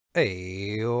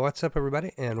Hey, what's up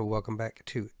everybody, and welcome back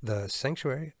to The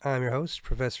Sanctuary. I'm your host,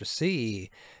 Professor C,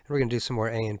 and we're going to do some more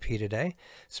A&P today.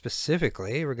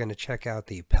 Specifically, we're going to check out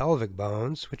the pelvic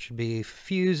bones, which would be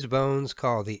fused bones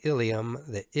called the ilium,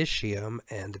 the ischium,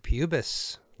 and the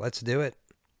pubis. Let's do it.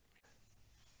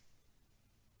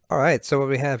 Alright, so what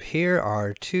we have here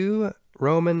are two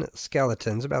Roman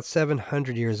skeletons, about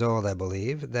 700 years old, I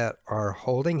believe, that are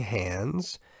holding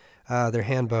hands. Their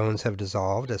hand bones have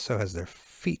dissolved, as so has their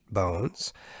feet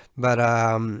bones. But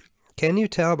can you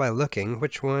tell by looking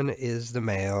which one is the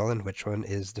male and which one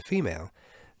is the female?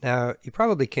 Now, you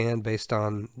probably can based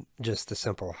on just the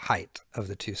simple height of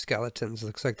the two skeletons. It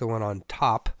looks like the one on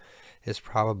top is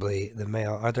probably the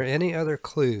male. Are there any other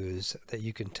clues that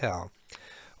you can tell?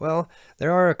 Well,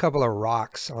 there are a couple of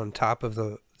rocks on top of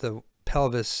the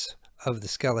pelvis of the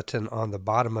skeleton on the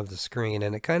bottom of the screen,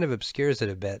 and it kind of obscures it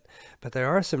a bit, but there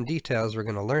are some details we're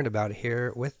going to learn about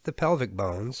here with the pelvic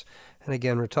bones. And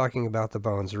again, we're talking about the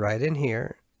bones right in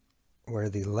here where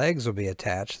the legs will be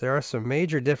attached. There are some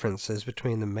major differences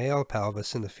between the male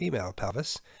pelvis and the female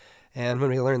pelvis, and when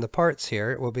we learn the parts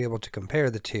here, we'll be able to compare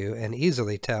the two and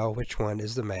easily tell which one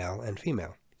is the male and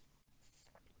female.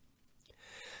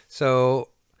 So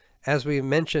as we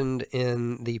mentioned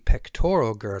in the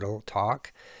pectoral girdle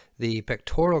talk, the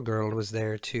pectoral girdle was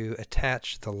there to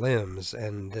attach the limbs,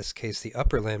 in this case the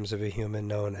upper limbs of a human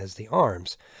known as the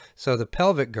arms. So the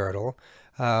pelvic girdle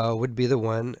would be the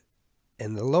one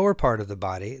in the lower part of the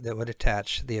body that would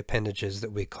attach the appendages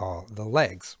that we call the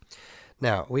legs.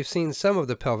 Now, we've seen some of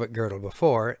the pelvic girdle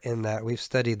before in that we've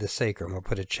studied the sacrum. We'll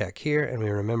put a check here, and we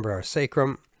remember our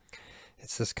sacrum.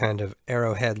 It's this kind of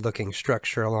arrowhead-looking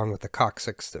structure along with the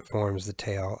coccyx that forms the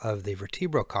tail of the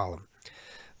vertebral column.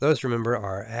 Those, remember,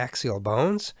 are axial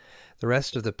bones. The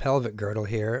rest of the pelvic girdle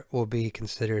here will be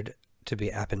considered to be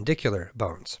appendicular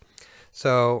bones.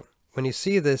 So when you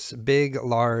see this big,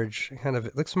 large,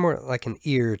 it looks more like an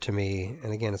ear to me,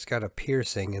 and again, it's got a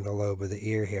piercing in the lobe of the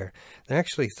ear here. There are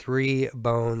actually three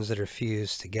bones that are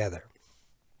fused together.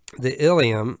 The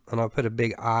ilium, and I'll put a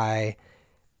big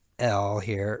I-L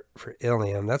here for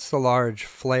ilium, that's the large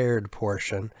flared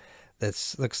portion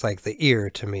that looks like the ear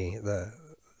to me, the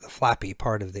flappy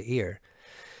part of the ear.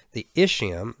 The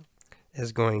ischium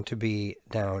is going to be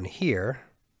down here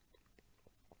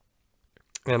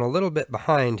and a little bit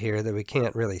behind here that we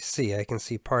can't really see. I can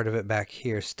see part of it back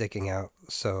here sticking out,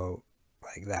 so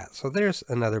like that. So there's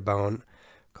another bone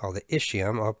called the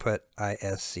ischium. I'll put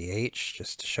ISCH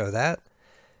just to show that.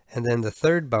 And then the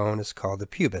third bone is called the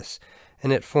pubis,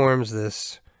 and it forms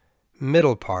this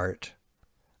middle part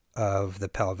of the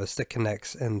pelvis that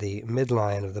connects in the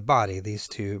midline of the body. These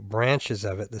two branches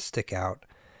of it that stick out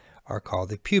are called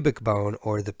the pubic bone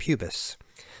or the pubis.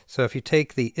 So if you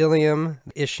take the ilium,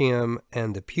 the ischium,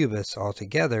 and the pubis all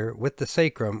together with the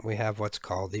sacrum, we have what's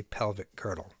called the pelvic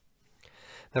girdle.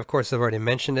 Now, of course, I've already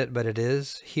mentioned it, but it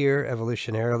is here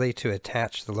evolutionarily to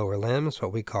attach the lower limbs,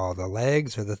 what we call the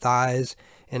legs or the thighs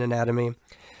in anatomy.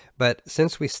 But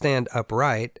since we stand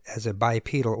upright as a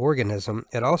bipedal organism,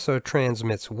 it also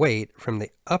transmits weight from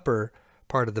the upper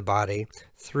part of the body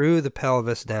through the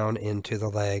pelvis down into the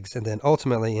legs and then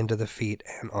ultimately into the feet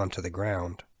and onto the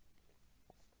ground.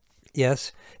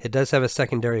 Yes, it does have a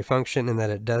secondary function in that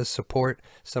it does support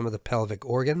some of the pelvic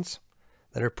organs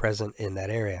that are present in that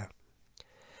area.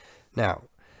 Now,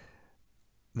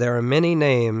 there are many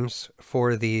names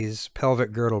for these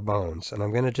pelvic girdle bones, and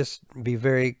I'm going to just be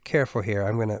very careful here.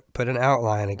 I'm going to put an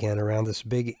outline again around this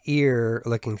big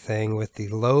ear-looking thing with the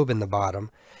lobe in the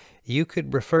bottom. You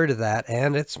could refer to that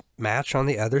and its match on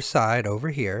the other side over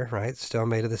here, right? Still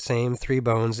made of the same three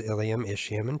bones, ilium,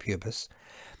 ischium, and pubis.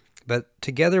 But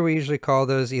together we usually call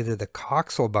those either the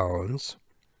coxal bones,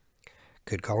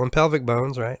 could call them pelvic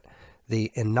bones, right?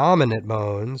 The innominate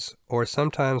bones, or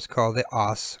sometimes called the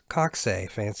os coxae,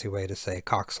 fancy way to say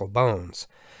coxal bones.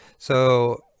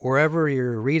 So wherever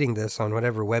you're reading this, on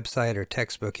whatever website or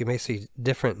textbook, you may see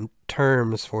different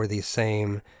terms for the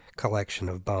same collection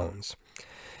of bones.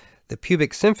 The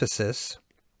pubic symphysis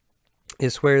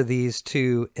is where these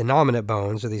two innominate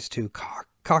bones, or these two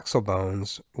coxal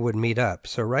bones, would meet up.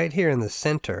 So right here in the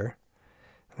center,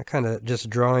 I'm kind of just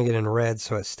drawing it in red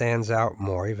so it stands out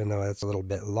more, even though it's a little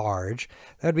bit large.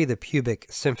 That would be the pubic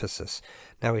symphysis.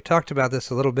 Now, we talked about this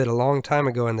a little bit a long time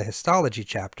ago in the histology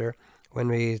chapter when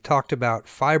we talked about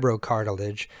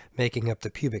fibrocartilage making up the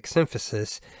pubic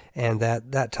symphysis, and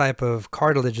that type of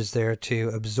cartilage is there to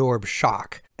absorb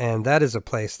shock. And that is a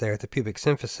place there at the pubic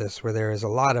symphysis where there is a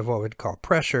lot of what we'd call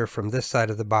pressure from this side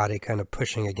of the body kind of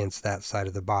pushing against that side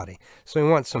of the body. So we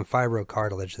want some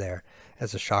fibrocartilage there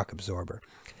as a shock absorber.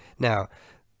 Now,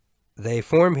 they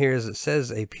form here, as it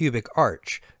says, a pubic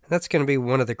arch. That's going to be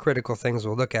one of the critical things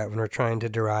we'll look at when we're trying to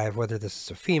derive whether this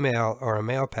is a female or a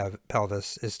male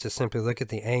pelvis, is to simply look at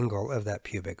the angle of that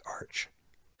pubic arch.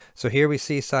 So here we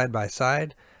see side by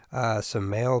side some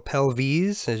male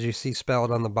pelvis, as you see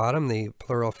spelled on the bottom, the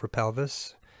plural for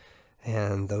pelvis.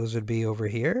 And those would be over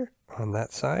here on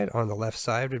that side. On the left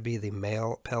side would be the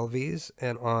male pelvis,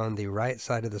 and on the right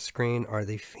side of the screen are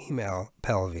the female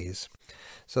pelvis.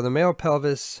 So the male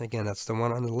pelvis, again, that's the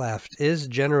one on the left, is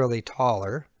generally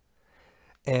taller,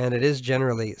 and it is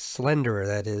generally slenderer.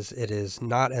 That is, it is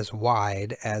not as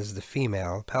wide as the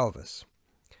female pelvis.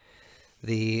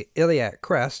 The iliac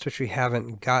crest, which we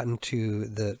haven't gotten to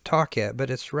the talk yet, but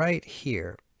it's right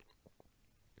here.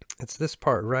 It's this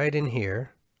part right in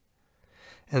here.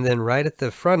 And then right at the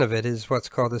front of it is what's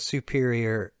called the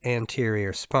superior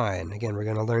anterior spine. Again, we're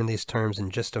going to learn these terms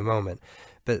in just a moment.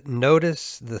 But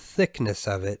notice the thickness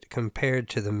of it compared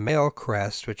to the male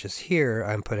crest, which is here,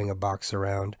 I'm putting a box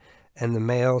around, and the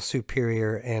male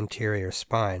superior anterior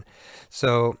spine.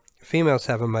 So females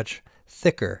have a much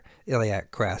thicker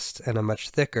iliac crest and a much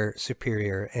thicker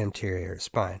superior anterior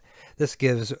spine. This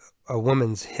gives a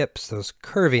woman's hips those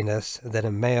curviness that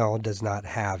a male does not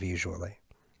have usually.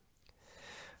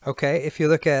 Okay, if you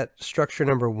look at structure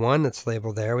number 1 that's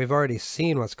labeled there, we've already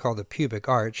seen what's called the pubic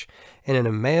arch. And in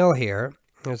a male here,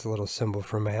 there's a little symbol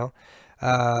for male,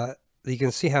 you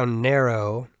can see how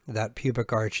narrow that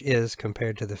pubic arch is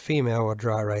compared to the female. We'll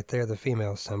draw right there, the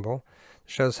female symbol.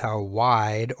 It shows how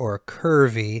wide or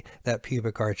curvy that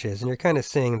pubic arch is. And you're kind of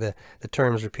seeing the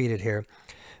terms repeated here.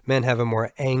 Men have a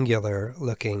more angular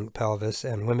looking pelvis,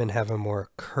 and women have a more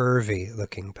curvy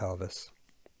looking pelvis.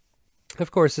 Of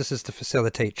course, this is to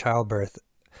facilitate childbirth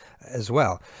as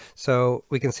well. So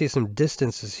we can see some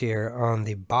distances here on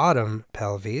the bottom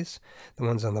pelvis, the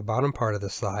ones on the bottom part of the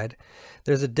slide.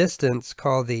 There's a distance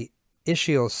called the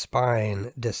ischial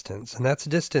spine distance, and that's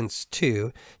distance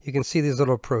 2. You can see these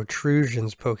little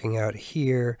protrusions poking out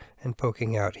here and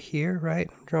poking out here, right?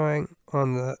 I'm drawing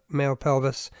on the male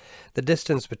pelvis. The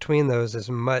distance between those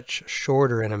is much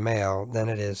shorter in a male than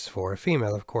it is for a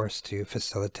female, of course, to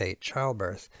facilitate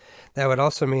childbirth. That would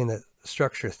also mean that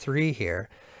structure 3 here,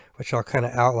 which I'll kind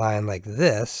of outline like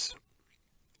this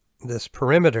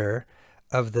perimeter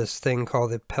of this thing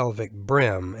called the pelvic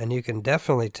brim, and you can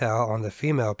definitely tell on the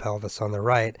female pelvis on the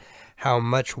right how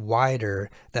much wider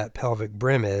that pelvic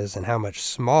brim is and how much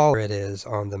smaller it is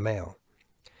on the male.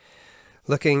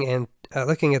 Looking at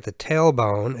the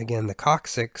tailbone, again the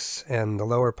coccyx and the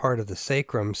lower part of the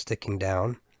sacrum sticking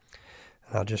down,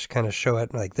 and I'll just kind of show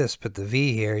it like this, put the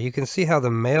V here. You can see how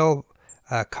the male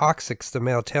coccyx, the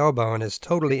male tailbone, is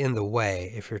totally in the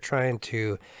way. If you're trying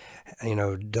to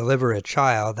deliver a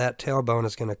child, that tailbone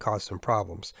is going to cause some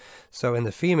problems. So in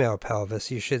the female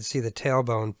pelvis, you should see the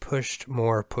tailbone pushed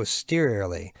more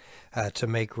posteriorly to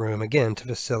make room, again, to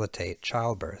facilitate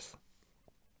childbirth.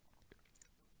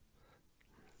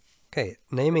 Okay,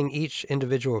 naming each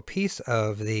individual piece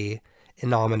of the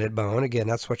innominate bone, again,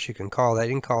 that's what you can call that.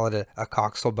 You can call it a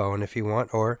coxal bone if you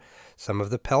want, or some of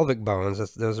the pelvic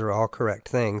bones. Those are all correct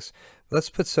things. Let's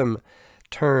put some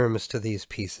terms to these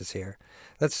pieces here.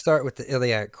 Let's start with the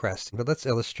iliac crest, but let's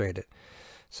illustrate it.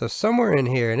 So somewhere in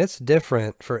here, and it's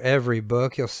different for every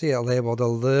book, you'll see it labeled a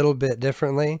little bit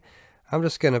differently. I'm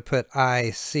just going to put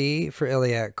IC for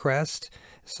iliac crest,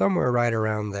 somewhere right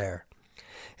around there.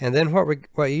 And then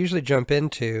what you usually jump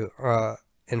into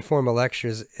in formal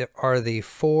lectures are the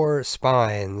 4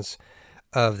 spines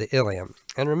of the ilium.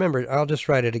 And remember, I'll just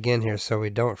write it again here so we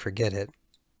don't forget it.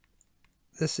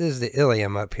 This is the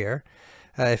ilium up here.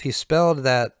 If you spelled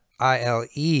that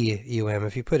ILIUM,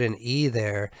 if you put an E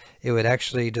there, it would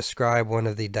actually describe one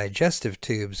of the digestive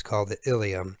tubes called the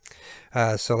ileum.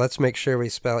 So let's make sure we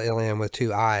spell ilium with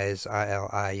 2 I's,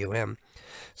 ILIUM.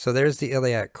 So there's the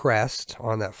iliac crest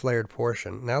on that flared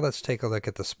portion. Now let's take a look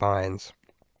at the spines.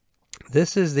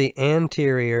 This is the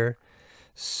anterior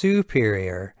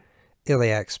superior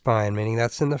iliac spine, meaning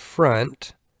that's in the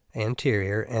front,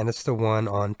 anterior, and it's the one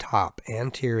on top,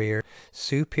 anterior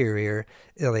superior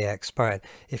iliac spine.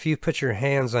 If you put your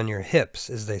hands on your hips,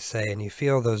 as they say, and you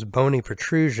feel those bony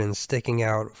protrusions sticking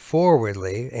out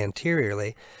forwardly,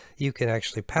 anteriorly, you can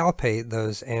actually palpate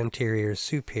those anterior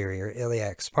superior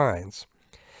iliac spines.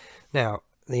 Now,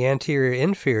 the anterior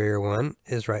inferior one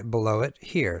is right below it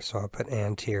here, so I'll put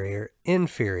anterior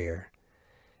inferior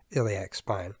iliac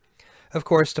spine. Of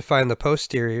course, to find the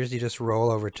posteriors, you just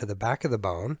roll over to the back of the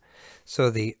bone. So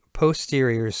the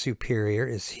posterior superior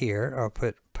is here. I'll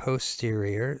put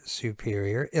posterior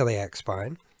superior iliac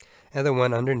spine. And the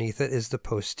one underneath it is the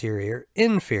posterior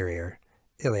inferior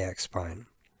iliac spine.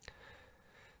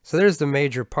 So there's the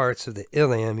major parts of the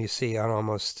ilium you see on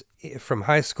almost from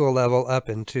high school level up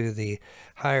into the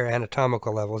higher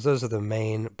anatomical levels, those are the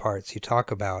main parts you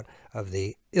talk about of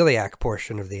the iliac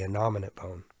portion of the innominate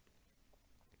bone.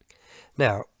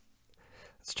 Now,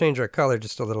 let's change our color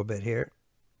just a little bit here.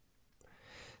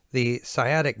 The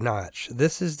sciatic notch.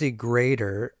 This is the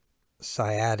greater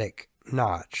sciatic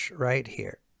notch right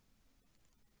here.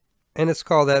 And it's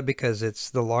called that because it's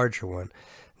the larger one.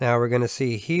 Now we're going to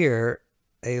see here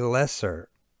a lesser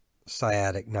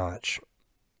sciatic notch.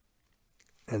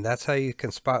 And that's how you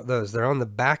can spot those. They're on the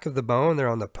back of the bone. They're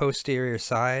on the posterior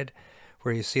side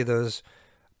where you see those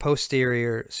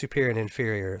posterior, superior, and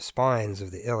inferior spines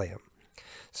of the ilium.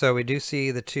 So we do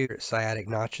see the two sciatic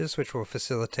notches, which will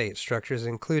facilitate structures,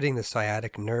 including the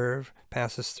sciatic nerve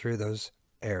passes through those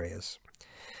areas.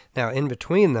 Now in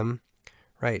between them,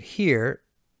 right here,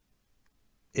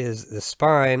 is the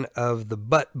spine of the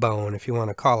butt bone, if you want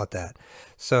to call it that.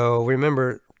 So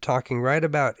remember, talking right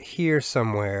about here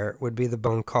somewhere would be the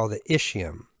bone called the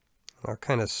ischium. I'll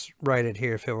kind of write it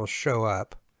here if it will show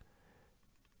up.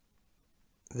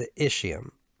 The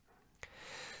ischium.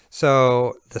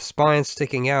 So the spine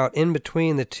sticking out in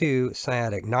between the two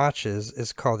sciatic notches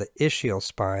is called the ischial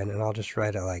spine, and I'll just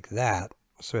write it like that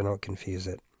so I don't confuse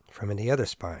it from any other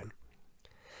spine.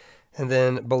 And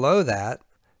then below that,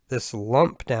 this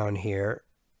lump down here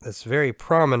that's very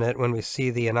prominent when we see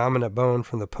the innominate bone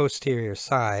from the posterior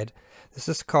side, this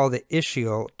is called the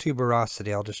ischial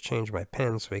tuberosity. I'll just change my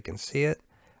pen so we can see it.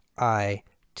 IT,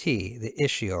 the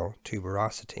ischial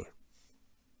tuberosity.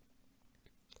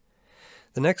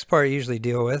 The next part I usually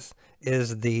deal with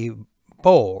is the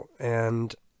bowl,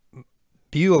 and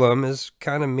bulum is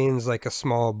kind of means like a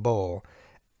small bowl.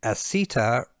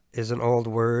 Aceta is an old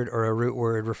word or a root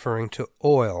word referring to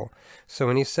oil. So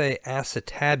when you say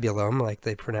acetabulum, like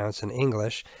they pronounce in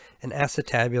English, an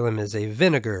acetabulum is a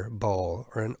vinegar bowl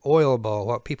or an oil bowl,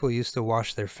 what people used to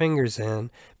wash their fingers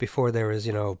in before there was,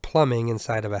 plumbing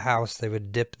inside of a house. They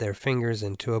would dip their fingers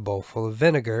into a bowl full of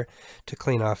vinegar to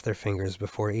clean off their fingers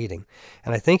before eating.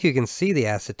 And I think you can see the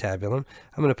acetabulum.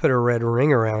 I'm going to put a red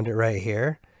ring around it right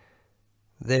here.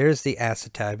 There's the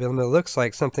acetabulum. It looks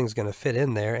like something's going to fit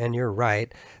in there, and you're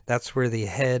right. That's where the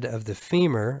head of the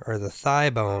femur or the thigh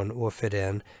bone will fit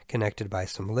in, connected by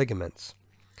some ligaments.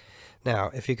 Now,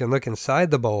 if you can look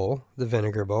inside the bowl, the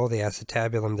vinegar bowl, the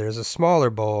acetabulum, there's a smaller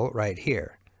bowl right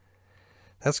here.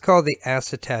 That's called the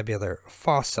acetabular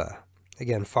fossa.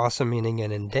 Again, fossa meaning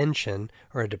an indention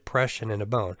or a depression in a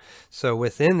bone. So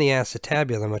within the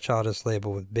acetabulum, which I'll just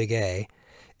label with big A,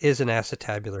 is an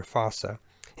acetabular fossa.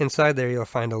 Inside there you'll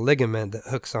find a ligament that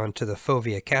hooks onto the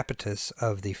fovea capitis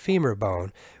of the femur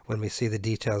bone when we see the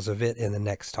details of it in the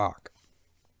next talk.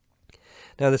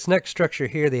 Now this next structure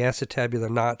here, the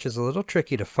acetabular notch, is a little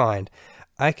tricky to find.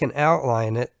 I can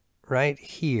outline it right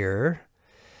here,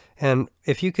 and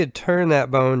if you could turn that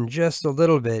bone just a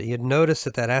little bit, you'd notice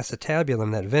that that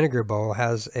acetabulum, that vinegar bowl,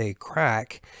 has a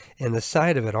crack in the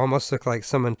side of it. Almost look like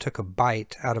someone took a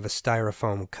bite out of a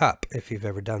styrofoam cup, if you've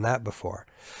ever done that before.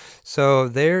 So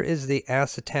there is the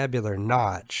acetabular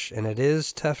notch, and it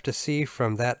is tough to see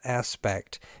from that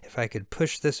aspect. If I could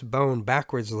push this bone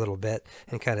backwards a little bit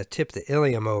and kind of tip the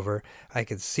ilium over, I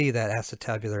could see that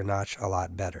acetabular notch a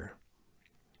lot better.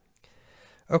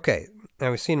 Okay,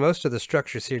 now we've seen most of the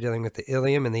structures here dealing with the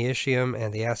ilium and the ischium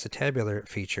and the acetabular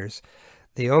features.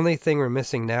 The only thing we're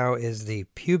missing now is the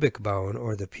pubic bone,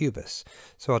 or the pubis.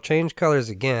 So I'll change colors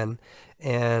again,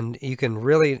 and you can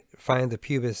really find the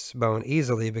pubis bone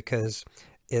easily because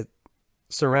it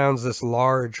surrounds this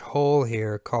large hole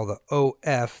here called the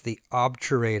OF, the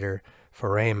obturator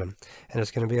foramen. And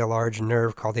there's going to be a large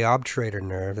nerve called the obturator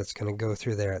nerve that's going to go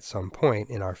through there at some point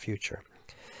in our future.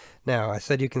 Now, I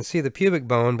said you can see the pubic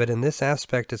bone, but in this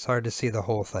aspect it's hard to see the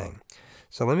whole thing.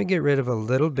 So let me get rid of a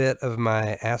little bit of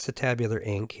my acetabular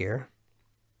ink here.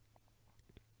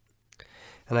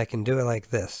 And I can do it like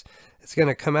this. It's going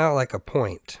to come out like a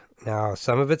point. Now,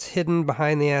 some of it's hidden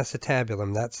behind the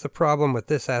acetabulum. That's the problem with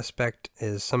this aspect,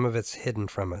 is some of it's hidden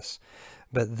from us.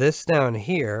 But this down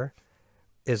here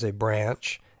is a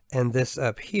branch, and this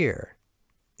up here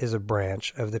is a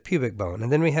branch of the pubic bone.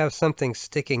 And then we have something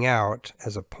sticking out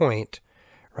as a point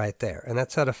right there. And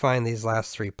that's how to find these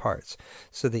last three parts.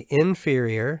 So the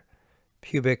inferior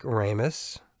pubic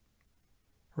ramus,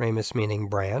 ramus meaning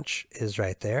branch, is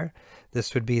right there.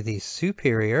 This would be the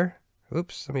superior,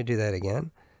 oops, let me do that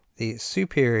again. The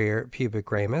superior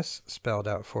pubic ramus, spelled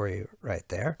out for you right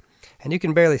there. And you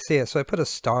can barely see it, so I put a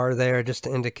star there just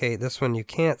to indicate this one you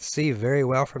can't see very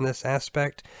well from this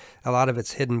aspect. A lot of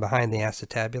it's hidden behind the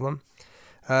acetabulum.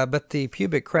 But the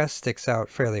pubic crest sticks out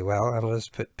fairly well. I'll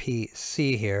just put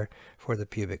PC here for the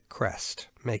pubic crest,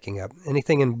 making up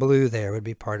anything in blue there would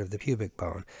be part of the pubic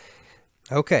bone.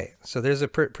 Okay, so there's a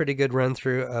pretty good run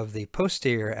through of the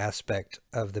posterior aspect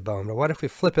of the bone. But what if we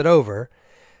flip it over?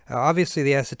 Obviously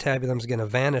the acetabulum is going to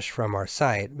vanish from our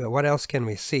sight, but what else can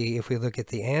we see if we look at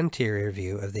the anterior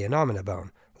view of the innominate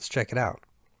bone? Let's check it out.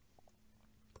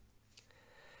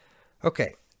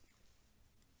 Okay,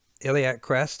 iliac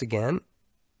crest again.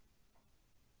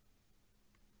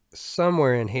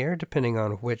 Somewhere in here, depending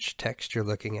on which text you're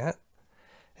looking at.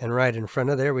 And right in front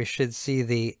of there, we should see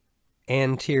the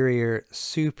anterior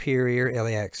superior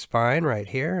iliac spine right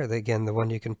here. Again, the one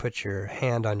you can put your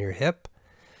hand on your hip.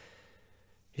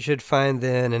 You should find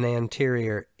then an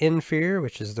anterior inferior,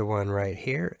 which is the one right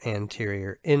here,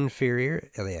 anterior inferior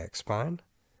iliac spine.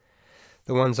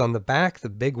 The ones on the back, the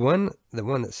big one, the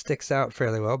one that sticks out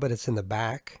fairly well, but it's in the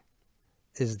back,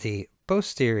 is the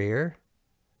posterior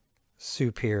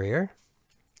superior.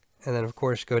 And then of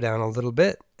course go down a little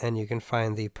bit and you can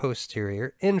find the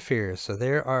posterior inferior. So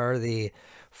there are the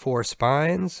four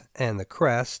spines and the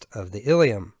crest of the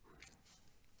ilium.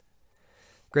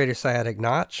 Greater sciatic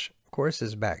notch, of course,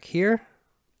 is back here,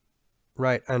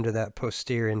 right under that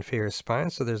posterior inferior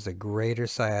spine. So there's the greater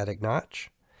sciatic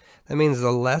notch. That means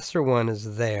the lesser one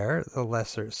is there, the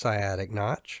lesser sciatic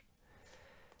notch.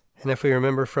 And if we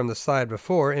remember from the slide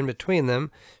before, in between them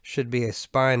should be a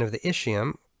spine of the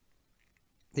ischium,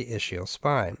 the ischial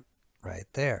spine, right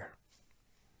there.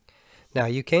 Now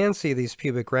you can see these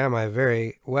pubic rami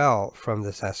very well from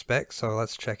this aspect, so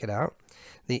let's check it out.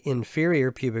 The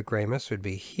inferior pubic ramus would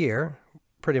be here,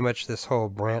 pretty much this whole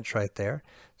branch right there.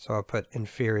 So I'll put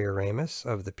inferior ramus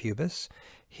of the pubis.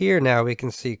 Here now we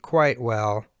can see quite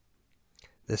well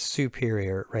the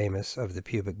superior ramus of the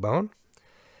pubic bone.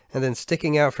 And then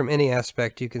sticking out from any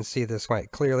aspect, you can see this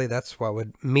quite clearly. That's what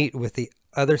would meet with the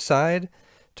other side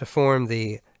to form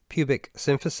the pubic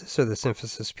symphysis, or the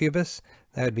symphysis pubis.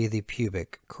 That would be the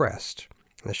pubic crest.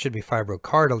 There should be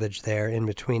fibrocartilage there in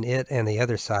between it and the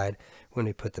other side when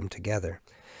we put them together.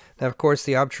 Now, of course,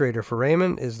 the obturator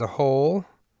foramen is the hole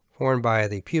formed by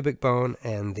the pubic bone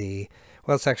and the,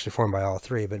 well, it's actually formed by all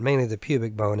three, but mainly the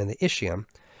pubic bone and the ischium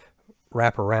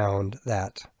wrap around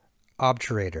that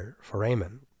obturator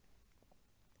foramen.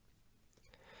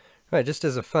 Right, just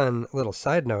as a fun little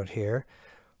side note here,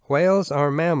 whales are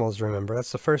mammals, remember.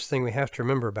 That's the first thing we have to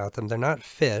remember about them. They're not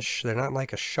fish. They're not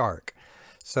like a shark.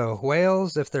 So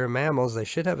whales, if they're mammals, they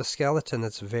should have a skeleton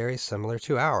that's very similar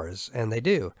to ours, and they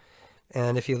do.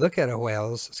 And if you look at a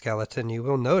whale's skeleton, you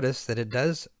will notice that it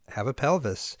does have a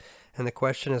pelvis. And the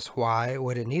question is, why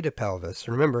would it need a pelvis?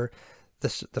 Remember,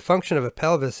 the function of a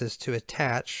pelvis is to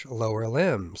attach lower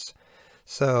limbs.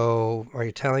 So are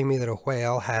you telling me that a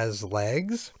whale has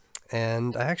legs?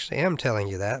 And I actually am telling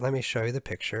you that. Let me show you the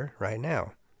picture right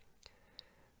now.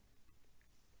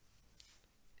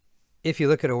 If you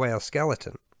look at a whale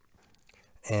skeleton,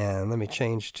 and let me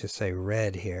change to say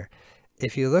red here.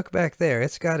 If you look back there,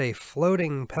 it's got a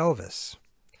floating pelvis.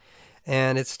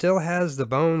 And it still has the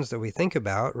bones that we think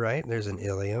about, right? There's an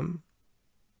ilium,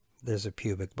 there's a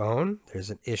pubic bone, there's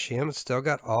an ischium. It's still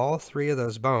got all three of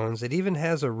those bones. It even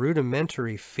has a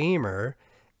rudimentary femur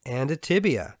and a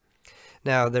tibia.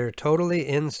 Now, they're totally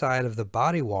inside of the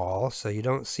body wall, so you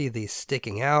don't see these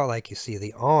sticking out like you see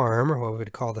the arm, or what we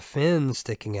would call the fin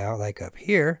sticking out like up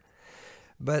here.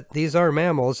 But these are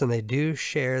mammals, and they do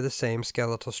share the same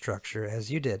skeletal structure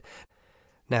as you did.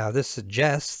 Now, this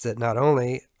suggests that not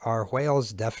only are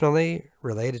whales definitely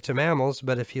related to mammals,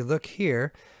 but if you look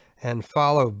here and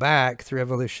follow back through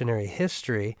evolutionary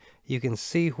history, you can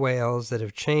see whales that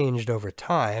have changed over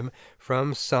time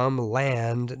from some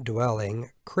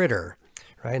land-dwelling critter.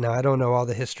 Right now, I don't know all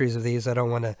the histories of these. I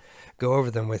don't want to go over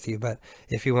them with you, but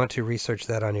if you want to research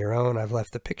that on your own, I've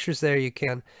left the pictures there. You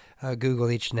can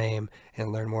Google each name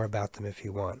and learn more about them if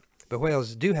you want. But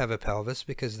whales do have a pelvis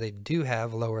because they do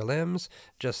have lower limbs,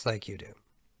 just like you do.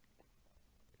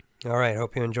 All right,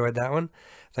 hope you enjoyed that one.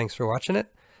 Thanks for watching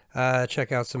it.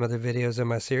 Check out some other videos in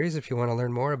my series if you want to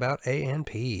learn more about A and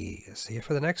P. See you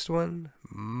for the next one.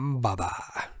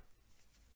 Bye-bye.